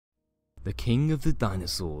The king of the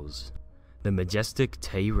dinosaurs, the majestic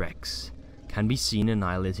T-Rex, can be seen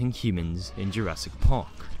annihilating humans in Jurassic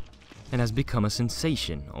Park, and has become a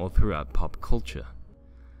sensation all throughout pop culture.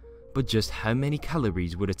 But just how many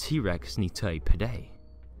calories would a T-Rex need to eat per day?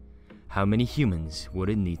 How many humans would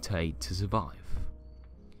it need to eat to survive?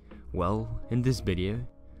 Well, in this video,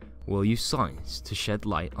 we'll use science to shed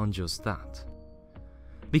light on just that.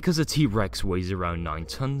 Because a T-Rex weighs around 9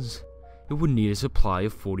 tons, it would need a supply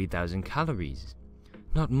of 40,000 calories.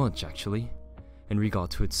 Not much actually, in regard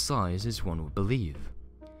to its size as one would believe.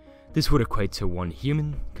 This would equate to one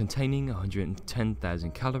human containing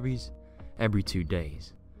 110,000 calories every 2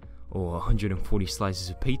 days, or 140 slices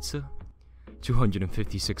of pizza,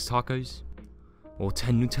 256 tacos, or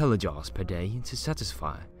 10 Nutella jars per day to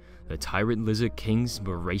satisfy the tyrant lizard king's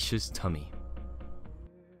voracious tummy.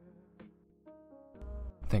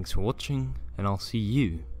 Thanks for watching, and I'll see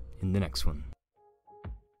you in the next one.